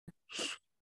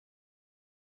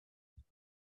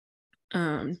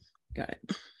Um, got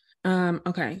it.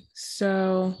 Okay.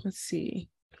 So let's see.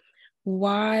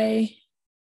 Why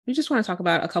we just want to talk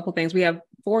about a couple things. We have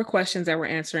 4 questions that we're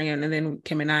answering, and then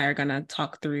Kim and I are gonna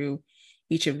talk through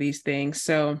each of these things.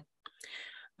 So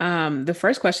the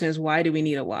first question is, why do we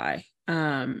need a why?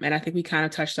 And I think we kind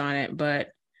of touched on it, but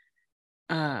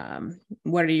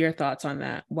what are your thoughts on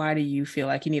that? Why do you feel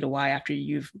like you need a why after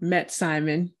you've met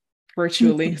Simon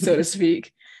virtually, so to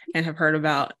speak, and have heard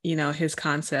about, his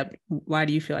concept? Why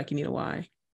do you feel like you need a why?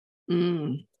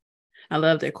 Mm, I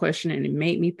love that question, and it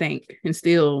made me think, and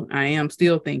I am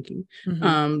still thinking.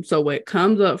 So what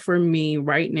comes up for me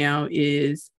right now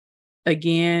is,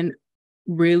 again,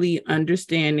 really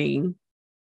understanding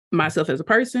myself as a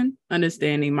person,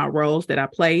 understanding my roles that I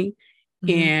play,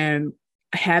 and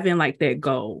having like that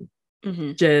goal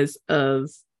just of,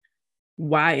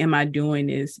 why am I doing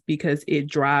this? Because it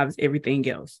drives everything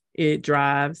else. It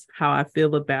drives how I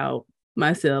feel about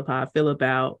myself, how I feel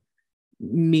about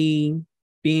me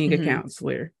being a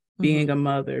counselor, being a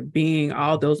mother, being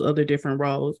all those other different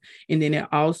roles. And then it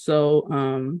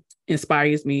also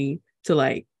inspires me to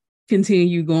like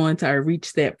continue going to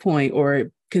reach that point,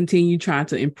 or continue trying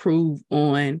to improve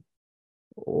on,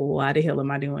 why the hell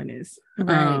am I doing this?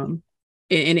 Right.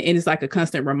 And it's like a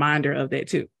constant reminder of that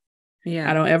too. Yeah.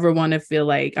 I don't ever want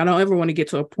to get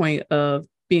to a point of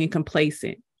being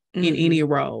complacent in any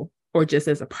role or just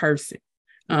as a person.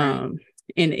 Right.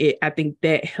 I think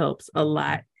that helps a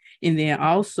lot. And then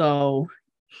also,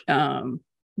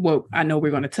 what I know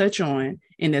we're going to touch on,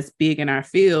 and that's big in our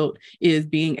field, is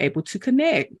being able to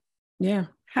connect. Yeah.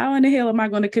 How in the hell am I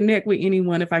going to connect with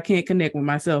anyone if I can't connect with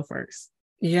myself first?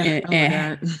 Yeah.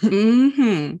 My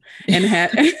God.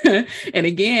 And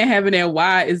again, having that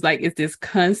why is like, it's this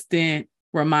constant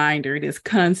reminder, this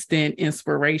constant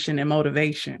inspiration and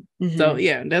motivation. So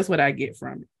yeah, that's what I get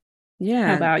from it. Yeah.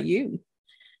 How about you?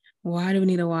 Why do we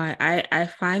need a why? I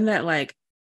find that like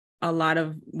a lot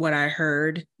of what I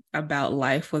heard about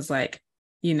life was like,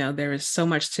 there is so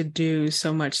much to do,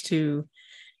 so much to,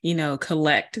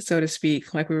 collect, so to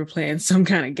speak, like we were playing some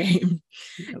kind of game.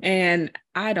 And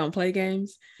I don't play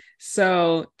games.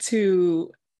 So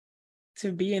to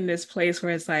be in this place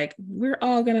where it's like, we're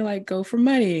all gonna like go for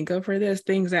money and go for this,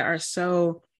 things that are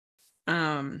so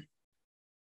almost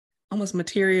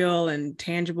material and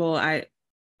tangible. I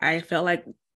felt like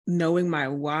knowing my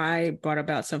why brought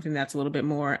about something that's a little bit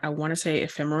more, I want to say,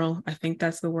 ephemeral. I think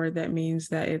that's the word that means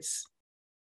that it's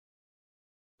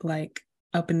like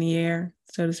up in the air,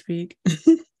 so to speak.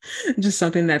 Just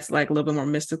something that's like a little bit more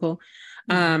mystical.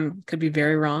 Could be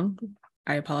very wrong.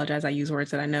 I apologize. I use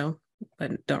words that I know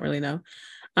but don't really know.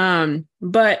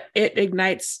 But it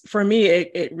ignites, for me,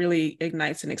 it really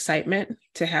ignites an excitement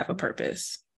to have a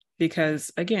purpose,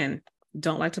 because again,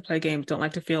 don't like to play games, don't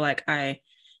like to feel like I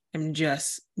am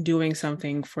just doing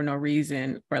something for no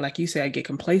reason, or like you say, I get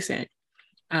complacent.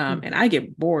 And I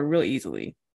get bored real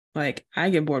easily. Like I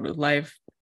get bored with life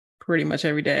pretty much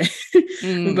every day.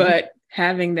 But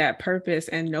having that purpose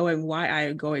and knowing why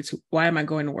am I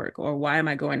going to work, or why am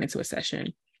I going into a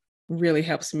session, really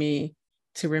helps me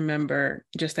to remember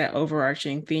just that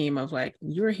overarching theme of like,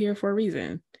 you're here for a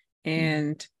reason.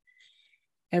 And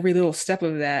every little step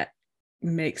of that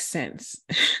makes sense.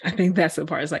 I think that's the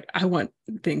part, is like, I want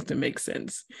things to make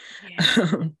sense.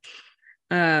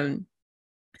 Yeah.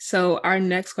 So our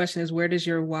next question is, where does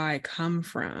your why come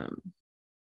from?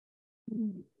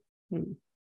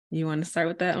 You want to start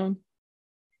with that one?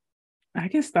 I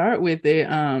can start with it.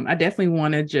 I definitely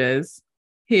want to just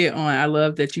hit on, I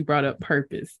love that you brought up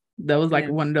purpose. That was like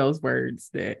one of those words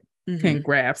that can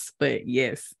grasp, but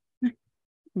yes.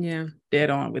 Yeah. Dead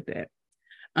on with that.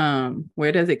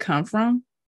 Where does it come from?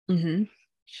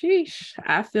 Sheesh.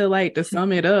 I feel like to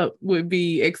sum it up would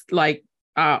be like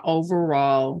our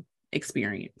overall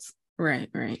experience. Right.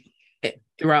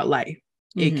 Throughout life.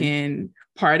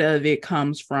 Part of it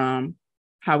comes from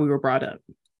how we were brought up.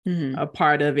 A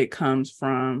part of it comes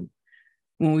from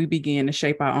when we began to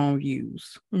shape our own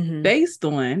views based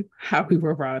on how we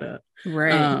were brought up.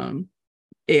 Right.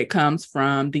 It comes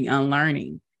from the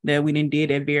unlearning that we did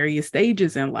at various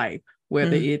stages in life,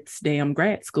 whether it's damn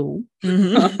grad school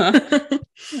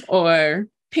or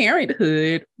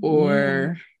parenthood,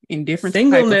 or in different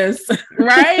singleness.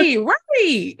 Right.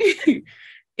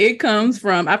 It comes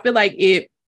from, I feel like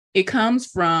it comes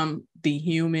from the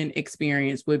human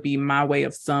experience, would be my way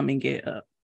of summing it up.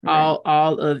 Right.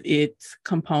 All of its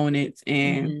components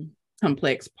and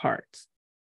complex parts.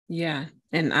 Yeah.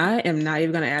 And I am not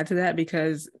even going to add to that,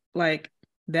 because like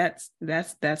that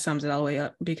sums it all the way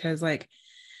up. Because like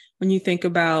when you think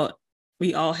about,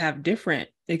 we all have different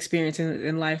experiences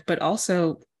in life, but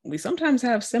also we sometimes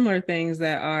have similar things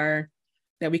that are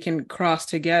that we can cross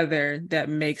together that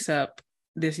makes up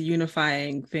this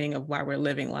unifying thing of why we're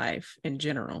living life in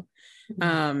general.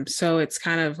 So it's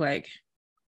kind of like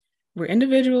we're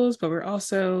individuals, but we're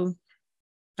also,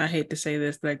 I hate to say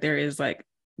this, like there is like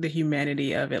the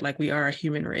humanity of it, like we are a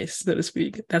human race, so to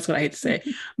speak. That's what I hate to say.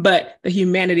 But the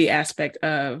humanity aspect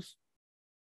of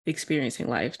experiencing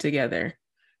life together.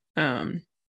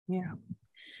 Yeah.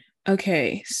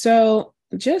 Okay, so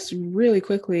just really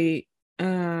quickly,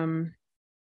 we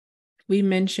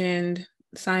mentioned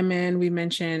Simon, we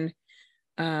mentioned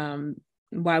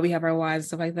why we have our whys,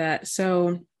 stuff like that.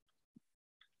 So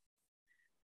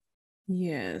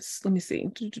yes, let me see.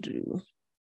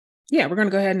 Yeah, we're gonna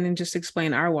go ahead and just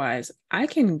explain our whys. I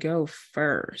can go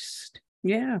first.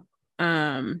 Yeah.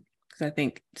 Because I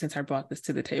think since I brought this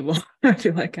to the table, I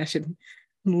feel like I should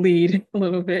lead a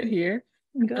little bit here.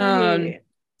 Go ahead.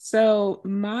 So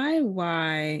my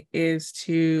why is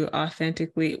to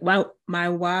authentically, well, my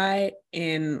why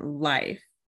in life,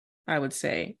 I would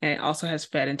say, and it also has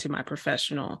fed into my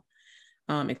professional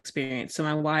experience. So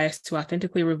my why is to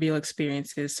authentically reveal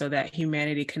experiences so that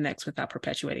humanity connects without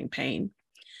perpetuating pain.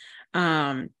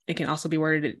 It can also be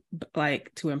worded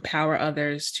like to empower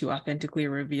others to authentically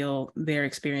reveal their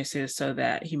experiences so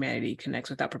that humanity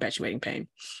connects without perpetuating pain.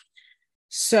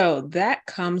 So that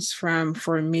comes from,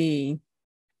 for me,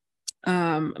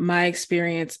 my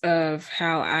experience of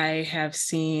how I have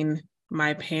seen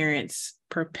my parents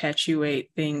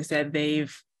perpetuate things that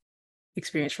they've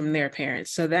experienced from their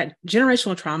parents. So that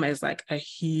generational trauma is like a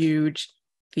huge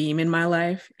theme in my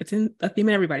life. It's a theme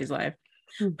in everybody's life,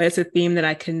 but it's a theme that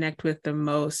I connect with the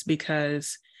most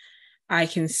because I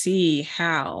can see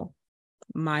how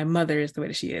my mother is the way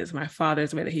that she is, my father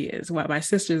is the way that he is, what my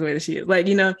sister is the way that she is, like,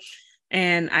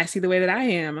 and I see the way that I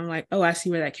am. I'm like, oh, I see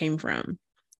where that came from.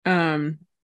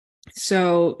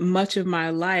 So much of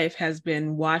my life has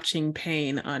been watching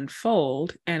pain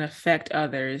unfold and affect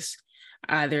others.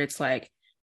 Either it's like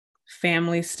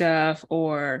family stuff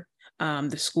or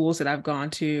the schools that I've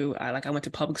gone to. I went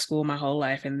to public school my whole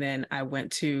life, and then I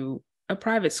went to a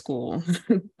private school,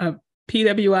 a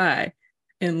PWI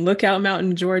in Lookout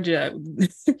Mountain, Georgia,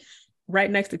 right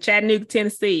next to Chattanooga,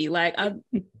 Tennessee. Like,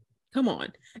 come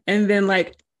on. And then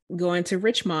like going to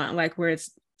Richmond, like where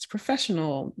it's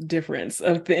professional difference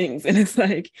of things. And it's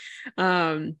like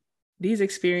these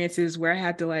experiences where I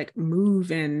had to like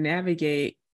move and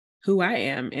navigate who I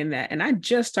am in that. And I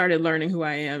just started learning who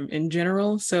I am in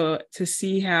general. So to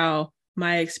see how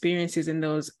my experiences in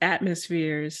those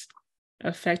atmospheres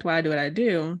affect why I do what I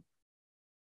do,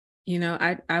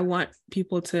 I want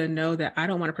people to know that I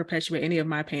don't want to perpetuate any of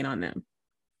my pain on them.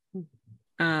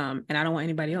 And I don't want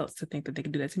anybody else to think that they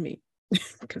can do that to me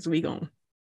because we gonna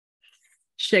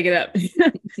shake it up.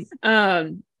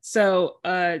 So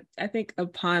I think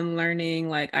upon learning,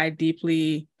 like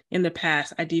in the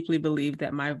past, I deeply believed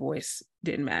that my voice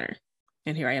didn't matter.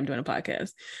 And here I am doing a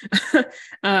podcast.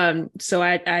 So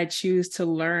I choose to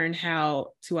learn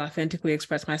how to authentically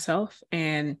express myself.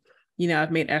 And,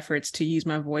 I've made efforts to use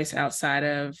my voice outside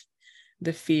of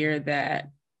the fear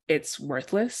that it's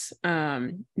worthless,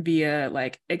 via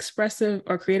like expressive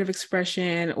or creative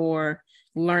expression or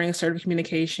learning assertive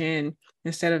communication.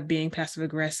 Instead of being passive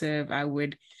aggressive, I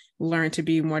would learn to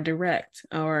be more direct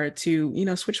or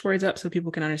to, switch words up so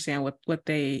people can understand what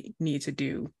they need to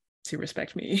do to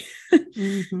respect me.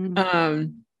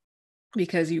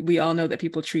 Because we all know that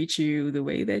people treat you the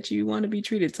way that you want to be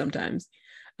treated sometimes.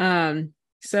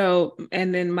 So,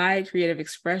 and then my creative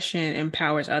expression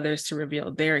empowers others to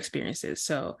reveal their experiences.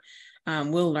 So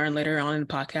we'll learn later on in the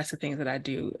podcast the things that I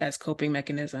do as coping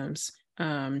mechanisms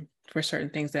for certain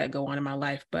things that go on in my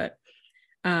life. But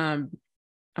I'm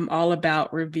all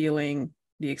about revealing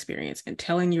the experience and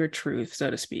telling your truth,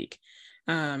 so to speak.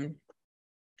 Sharing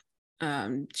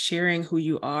who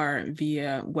you are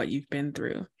via what you've been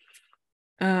through.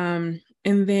 And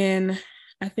then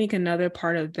I think another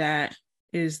part of that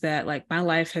is that like my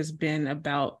life has been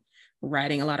about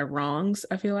righting a lot of wrongs,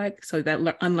 I feel like. So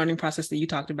that unlearning process that you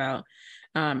talked about,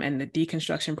 and the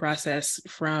deconstruction process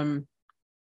from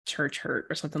church hurt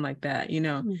or something like that,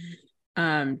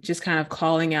 just kind of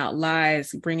calling out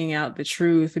lies, bringing out the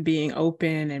truth, being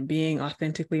open and being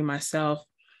authentically myself,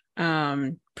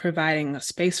 providing a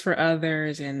space for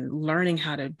others and learning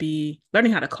how to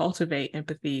cultivate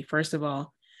empathy, first of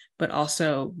all, but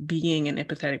also being an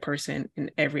empathetic person in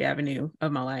every avenue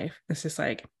of my life. It's just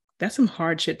like, that's some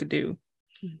hard shit to do.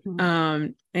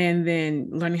 And then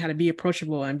learning how to be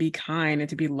approachable and be kind and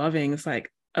to be loving. It's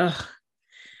like,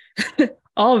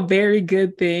 all very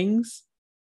good things,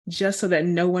 just so that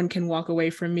no one can walk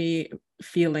away from me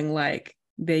feeling like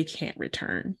they can't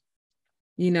return.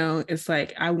 It's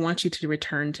like, I want you to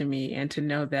return to me and to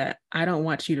know that I don't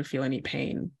want you to feel any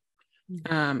pain.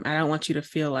 I don't want you to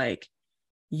feel like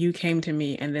you came to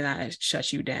me and then I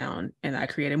shut you down and I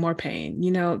created more pain.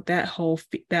 That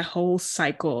whole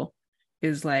cycle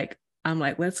is like, I'm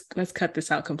like, let's cut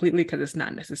this out completely because it's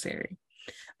not necessary.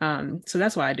 So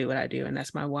that's why I do what I do, and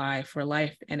that's my why for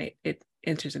life, and it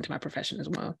enters into my profession as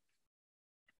well.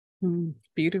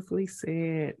 Beautifully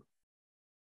said.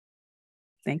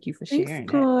 Thank you for Thanks, sharing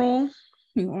girl. that.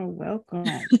 You are welcome.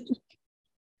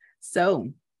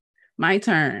 So, my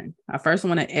turn. I first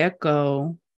want to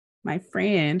echo my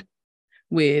friend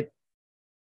with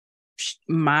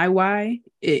my why.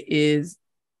 It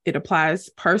applies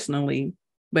personally,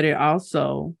 but it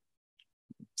also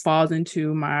falls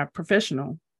into my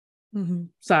professional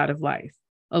side of life,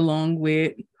 along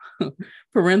with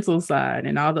parental side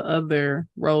and all the other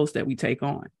roles that we take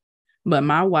on. But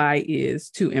my why is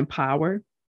to empower,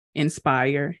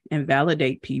 inspire, and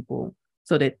validate people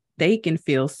so that they can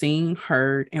feel seen,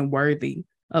 heard, and worthy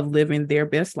of living their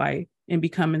best life and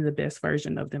becoming the best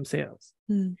version of themselves.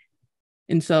 And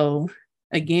so,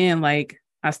 again, like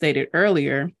I stated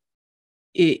earlier,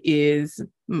 this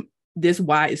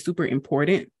why is super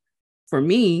important for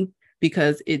me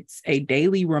because it's a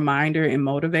daily reminder and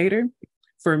motivator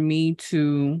for me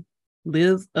to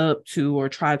live up to or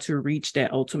try to reach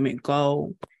that ultimate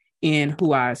goal in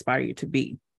who I aspire to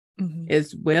be,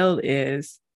 as well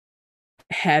as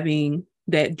having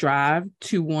that drive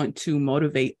to want to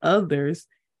motivate others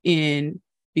in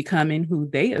becoming who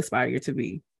they aspire to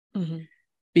be.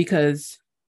 Because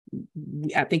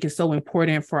I think it's so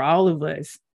important for all of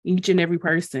us, each and every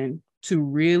person, to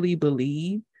really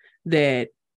believe that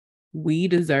we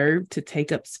deserve to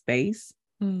take up space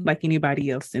like anybody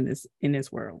else in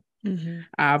this world.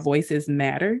 Our voices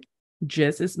matter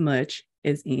just as much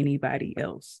as anybody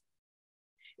else.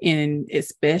 And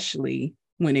especially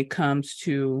when it comes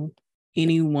to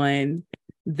anyone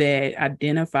that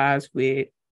identifies with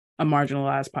a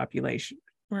marginalized population.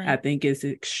 Right. I think it's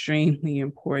extremely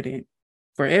important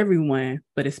for everyone,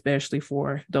 but especially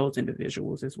for those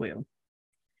individuals as well.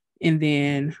 And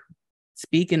then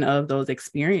speaking of those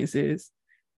experiences,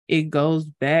 it goes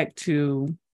back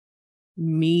to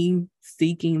me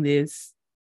seeking this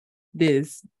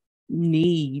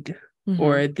need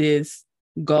or this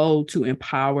goal to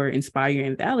empower, inspire,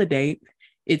 and validate.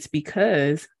 It's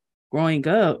because growing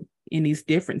up in these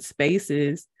different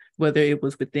spaces, whether it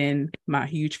was within my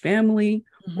huge family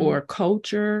or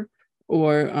culture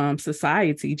or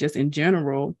society, just in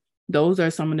general, those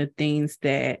are some of the things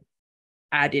that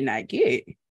I did not get.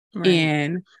 Right.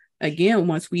 And again,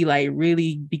 once we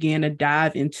really began to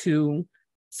dive into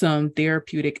some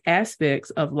therapeutic aspects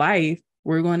of life,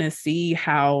 we're going to see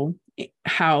how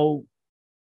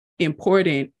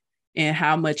important and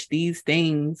how much these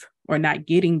things or not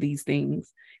getting these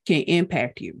things can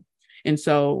impact you. And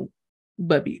so,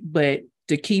 but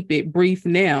to keep it brief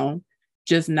now,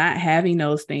 just not having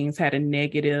those things had a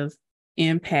negative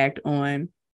impact on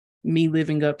me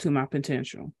living up to my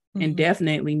potential and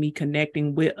definitely me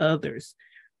connecting with others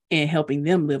and helping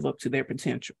them live up to their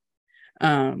potential.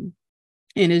 And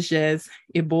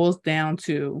it boils down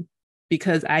to,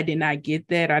 because I did not get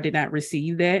that, I did not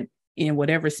receive that in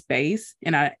whatever space.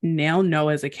 And I now know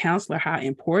as a counselor how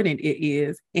important it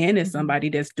is. And as somebody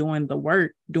that's doing the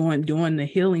work, doing the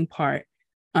healing part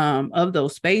of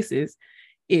those spaces,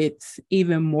 it's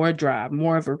even more drive,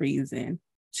 more of a reason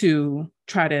to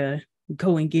try to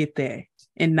go and get that.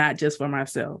 And not just for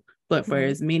myself, but for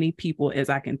as many people as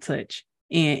I can touch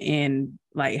and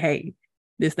hey,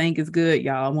 this thing is good,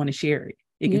 y'all. I want to share it.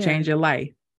 It can change your life.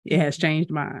 It has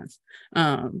changed mine.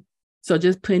 So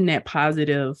just putting that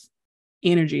positive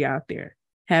energy out there,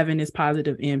 having this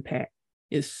positive impact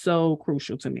is so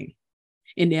crucial to me.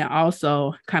 And then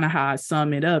also kind of how I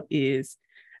sum it up is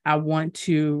I want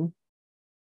to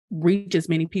reach as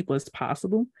many people as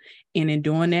possible. And in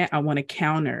doing that, I want to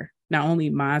counter not only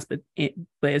mine,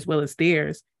 but as well as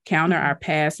theirs, counter our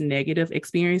past negative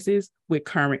experiences with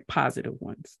current positive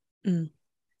ones.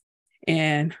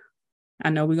 And I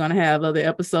know we're going to have other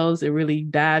episodes that really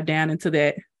dive down into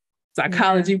that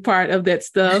psychology part of that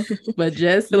stuff, but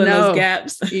just know those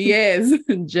gaps. Yes,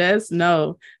 just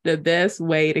know the best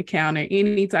way to counter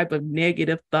any type of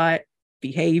negative thought,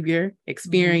 behavior,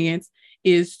 experience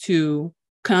is to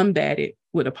combat it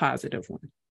with a positive one.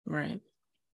 Right.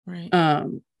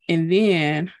 And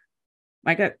then,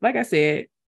 like I said,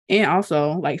 and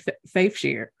also Faith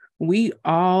shared, we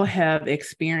all have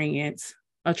experienced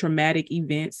a traumatic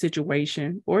event,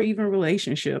 situation, or even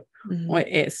relationship or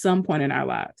at some point in our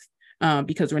lives,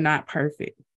 because we're not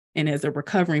perfect. And as a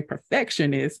recovering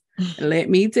perfectionist, let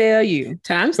me tell you,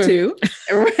 times two.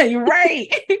 Right.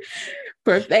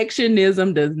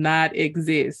 Perfectionism does not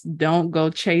exist. Don't go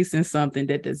chasing something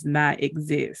that does not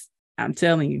exist. I'm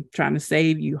telling you, trying to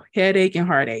save you headache and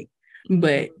heartache.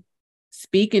 But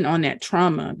speaking on that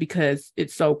trauma, because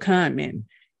it's so common,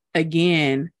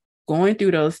 again, going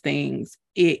through those things,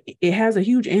 it has a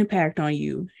huge impact on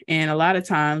you. And a lot of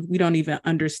times we don't even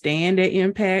understand that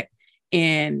impact.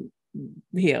 And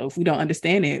hell, if we don't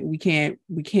understand it, we can't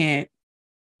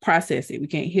process it. We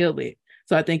can't heal it.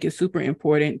 So I think it's super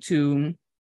important to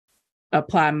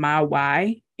apply my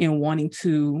why in wanting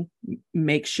to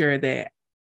make sure that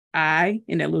I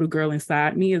and that little girl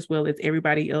inside me, as well as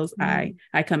everybody else I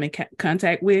come in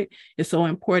contact with, it's so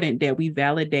important that we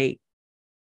validate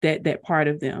that part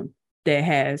of them that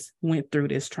has went through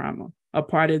this trauma, a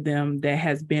part of them that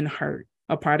has been hurt,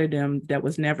 a part of them that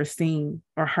was never seen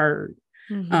or heard.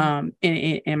 And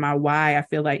my why, I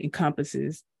feel like,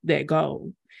 encompasses that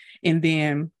goal. And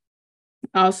then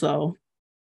also,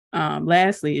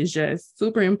 lastly, is just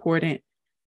super important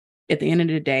at the end of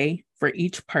the day for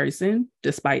each person,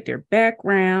 despite their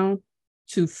background,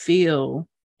 to feel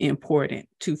important,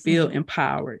 to feel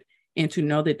empowered, and to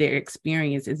know that their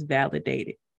experience is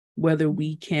validated, whether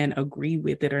we can agree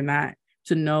with it or not,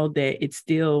 to know that it's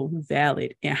still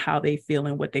valid in how they feel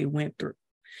and what they went through.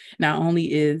 Not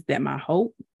only is that my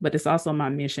hope, but it's also my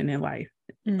mission in life,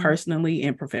 personally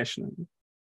and professionally.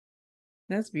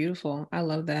 That's beautiful. I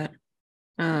love that.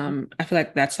 I feel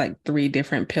like that's like 3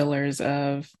 different pillars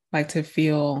of like to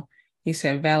feel, you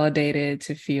said, validated,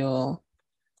 to feel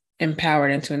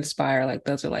empowered, and to inspire. Like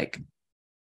those are like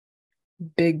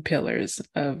big pillars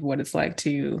of what it's like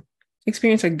to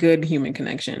experience a good human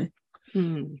connection.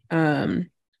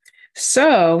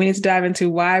 So we need to dive into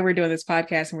why we're doing this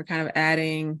podcast, and we're kind of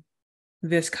adding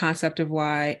this concept of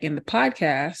why in the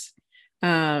podcast.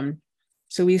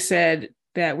 So we said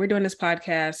that we're doing this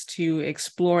podcast to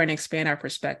explore and expand our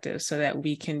perspectives so that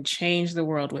we can change the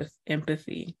world with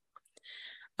empathy.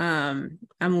 I'm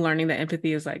learning that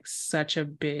empathy is like such a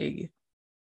big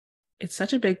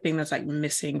thing that's like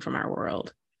missing from our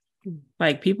world.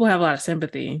 Like people have a lot of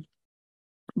sympathy,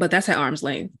 but that's at arm's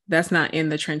length. That's not in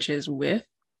the trenches with.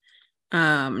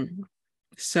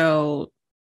 So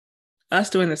us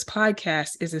doing this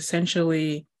podcast is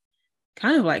essentially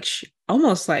kind of like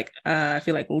almost like I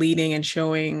feel like leading and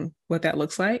showing what that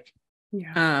looks like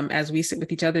as we sit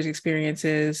with each other's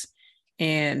experiences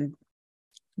and,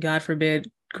 God forbid,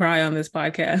 cry on this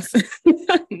podcast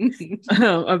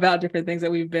about different things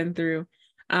that we've been through.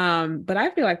 But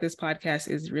I feel like this podcast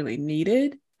is really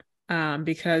needed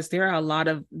because there are a lot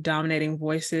of dominating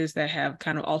voices that have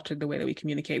kind of altered the way that we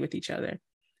communicate with each other.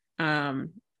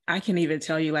 I can even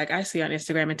tell you, like I see on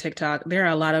Instagram and TikTok, there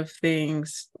are a lot of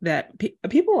things that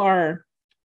people are,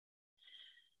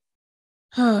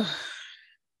 I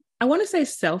want to say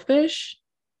selfish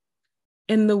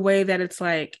in the way that it's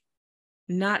like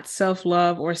not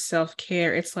self-love or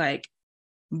self-care. It's like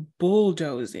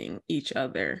bulldozing each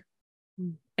other.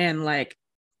 And like,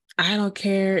 I don't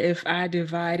care if I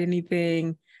divide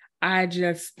anything. I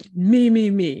just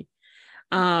me.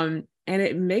 And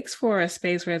it makes for a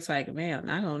space where it's like, man,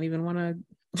 I don't even want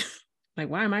to, like,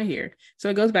 why am I here? So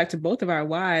it goes back to both of our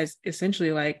whys,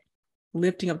 essentially like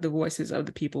lifting up the voices of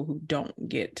the people who don't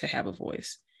get to have a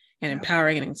voice, and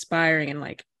empowering and inspiring, and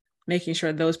like making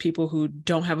sure those people who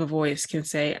don't have a voice can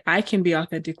say, I can be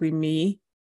authentically me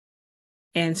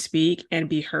and speak and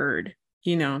be heard,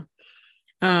 you know?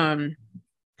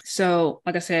 So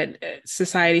like I said,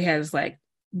 society has like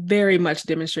very much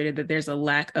demonstrated that there's a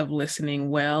lack of listening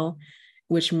well,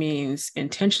 which means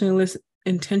intentional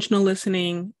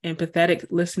listening, empathetic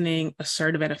listening,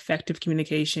 assertive and effective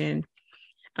communication.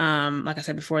 Like I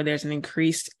said before, there's an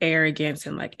increased arrogance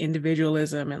and like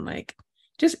individualism and like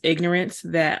just ignorance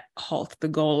that halt the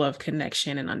goal of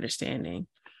connection and understanding.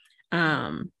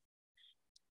 I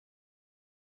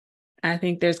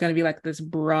think there's going to be like this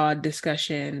broad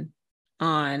discussion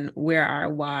on where our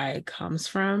why comes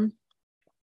from.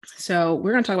 So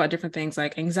we're going to talk about different things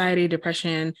like anxiety,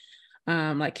 depression,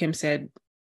 like Kim said,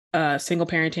 single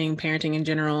parenting in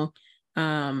general,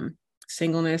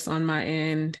 singleness on my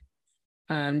end,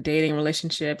 dating,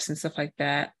 relationships and stuff like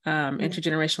that,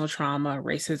 intergenerational trauma,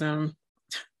 racism,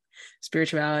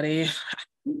 spirituality.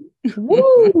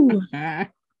 Woo!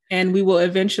 And we will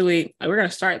eventually, we're going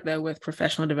to start though with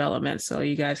professional development so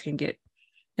you guys can get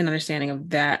an understanding of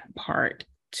that part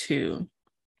too.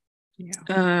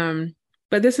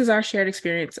 But this is our shared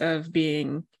experience of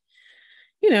being,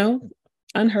 you know,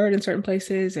 unheard in certain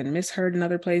places and misheard in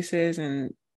other places.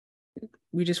 And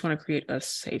we just want to create a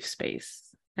safe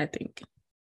space, I think.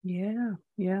 Yeah.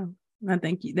 Yeah. I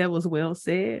think that was well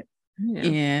said. Yeah.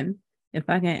 And if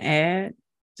I can add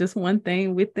just one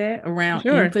thing with that around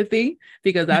Sure. empathy,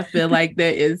 because I feel like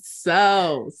that is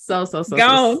so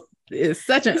Gone. it's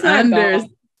such an It's not gone.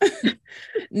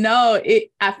 No,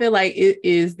 I feel like it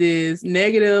is this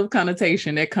negative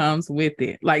connotation that comes with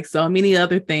it, like so many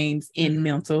other things in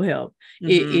mental health.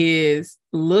 It is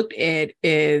looked at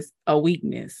as a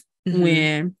weakness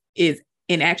when it's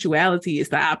in actuality it's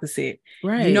the opposite.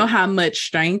 Right. You know how much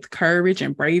strength, courage,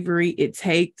 and bravery it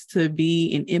takes to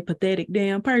be an empathetic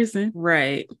damn person?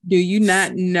 Right. Do you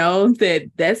not know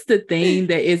that that's the thing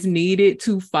that is needed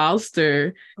to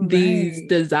foster these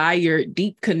desired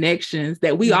deep connections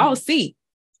that we all seek?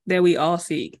 That we all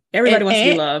seek. Everybody wants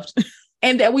to be loved.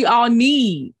 And that we all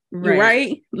need.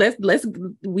 Right?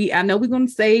 I know we're gonna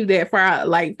save that for our,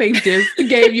 like Faith just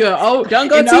gave you don't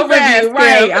go too fast,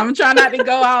 right? I'm trying not to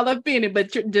go all up in it,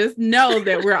 but just know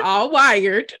that we're all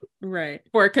wired right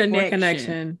for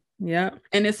connection. Yeah,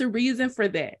 and it's a reason for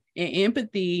that. And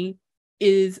empathy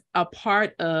is a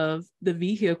part of the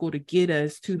vehicle to get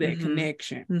us to that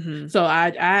connection. So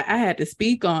I had to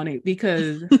speak on it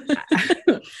because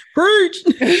preach.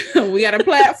 We got a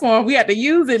platform. We have to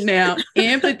use it now.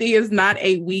 Empathy is not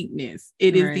a weakness.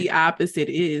 It is the opposite.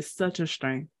 It is such a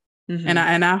strength. And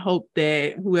I hope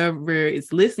that whoever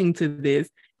is listening to this,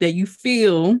 that you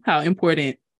feel how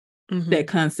important that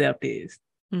concept is.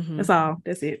 That's all.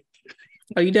 That's it.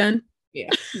 Are you done? Yeah,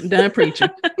 I'm done preaching.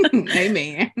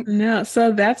 Amen. No,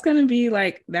 so that's gonna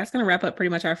wrap up pretty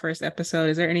much our first episode.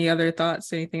 Is there any other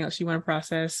thoughts, anything else you want to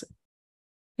process,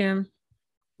 Kim?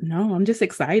 No, I'm just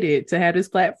excited to have this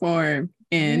platform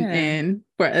and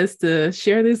for us to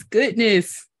share this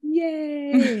goodness.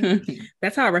 Yay.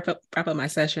 That's how I wrap up my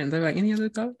sessions. They're like, any other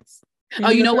thoughts?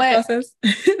 You know what?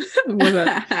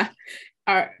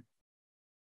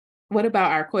 What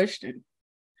about our question?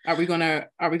 Are we gonna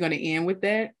end with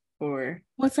that? Or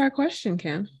what's our question,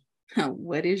 Kim?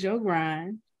 What is your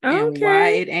grind? And why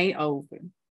it ain't over?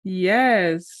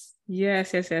 Yes.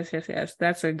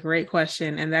 That's a great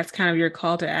question. And that's kind of your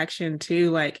call to action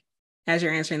too. Like, as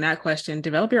you're answering that question,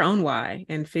 develop your own why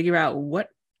and figure out why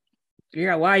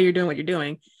you're doing what you're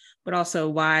doing, but also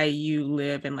why you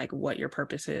live and like what your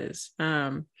purpose is.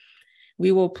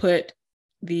 We will put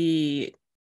the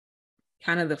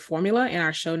kind of the formula in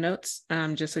our show notes,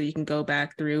 just so you can go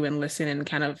back through and listen and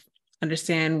kind of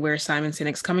understand where Simon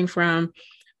Sinek's coming from,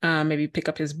 maybe pick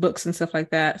up his books and stuff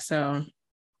like that. So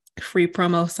free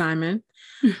promo, Simon.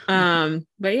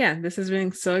 But yeah, this has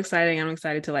been so exciting. I'm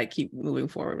excited to like keep moving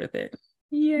forward with it.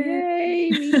 Yay,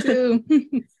 me too.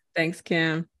 Thanks,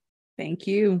 Kim. Thank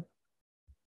you.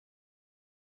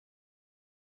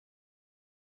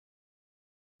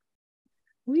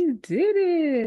 We did it.